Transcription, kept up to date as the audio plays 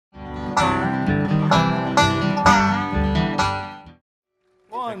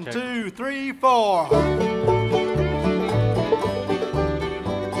One, two, three, four.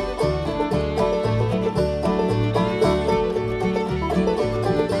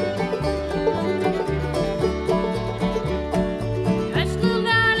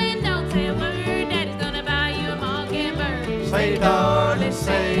 Say, darling,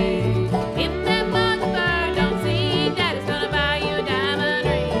 say. If that mockingbird don't sing, Daddy's gonna buy you a diamond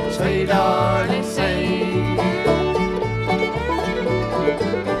ring. Say, darling, say.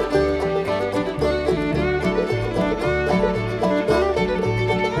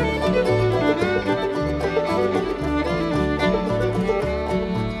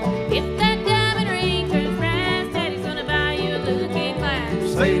 If that diamond ring turns brass, Daddy's gonna buy you a looking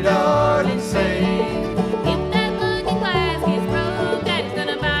glass. Say, darling, say.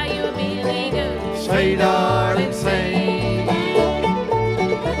 Say, darling, say.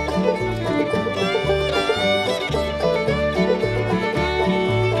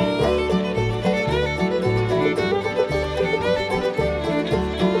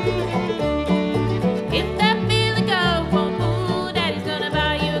 If that billy goat won't pull, Daddy's gonna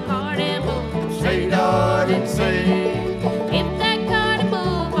buy you a cart and bull. Say, darling, say. If that cart and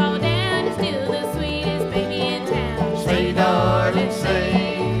bull fall down, you're still the sweetest baby in town. Say, darling, say.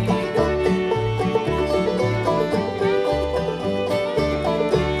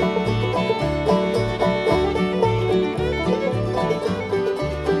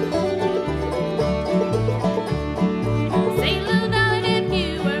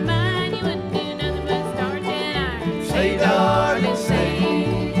 Say, darling,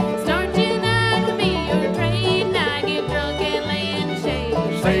 say. Start tonight with me or trade, and I get drunk and lay in the shade.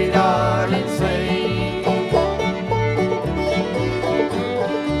 Say, darling, say.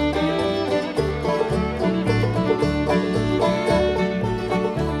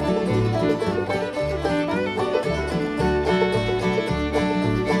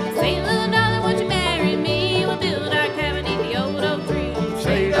 Say, little darling, won't you marry me? We'll build our cabin in the old oak tree.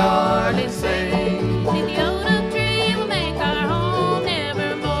 Say, darling, say.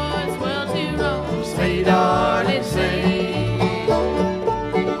 Say, darling, say.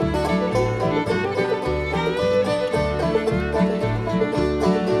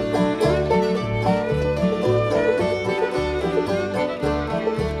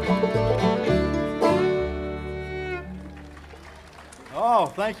 Oh,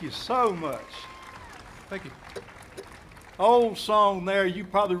 thank you so much. Thank you. Old song there, you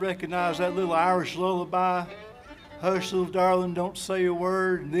probably recognize that little Irish lullaby. Hush, little darling, don't say a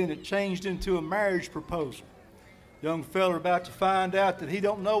word. And then it changed into a marriage proposal. Young fella about to find out that he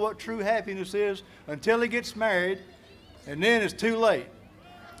don't know what true happiness is until he gets married, and then it's too late.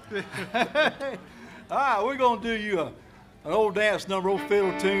 All right, we're going to do you an old dance number, old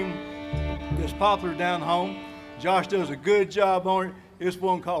fiddle tune that's popular down home. Josh does a good job on it. It's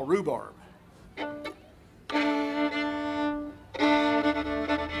one called Rhubarb.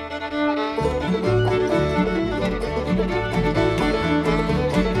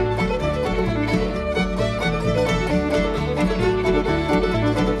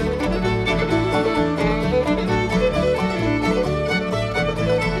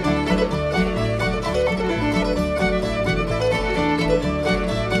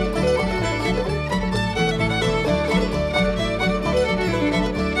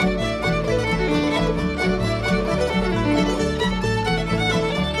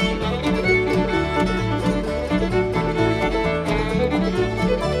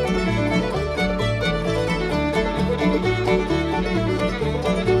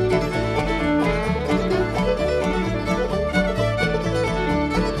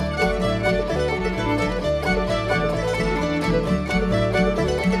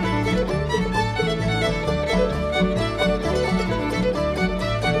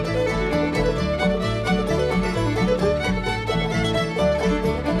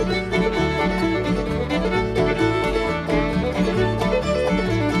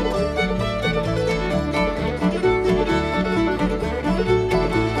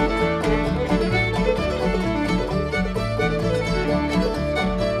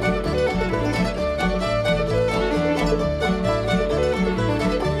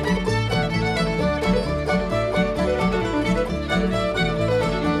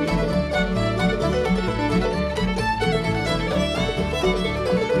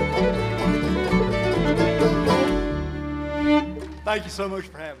 Thank you so much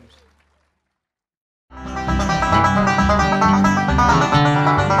for having us.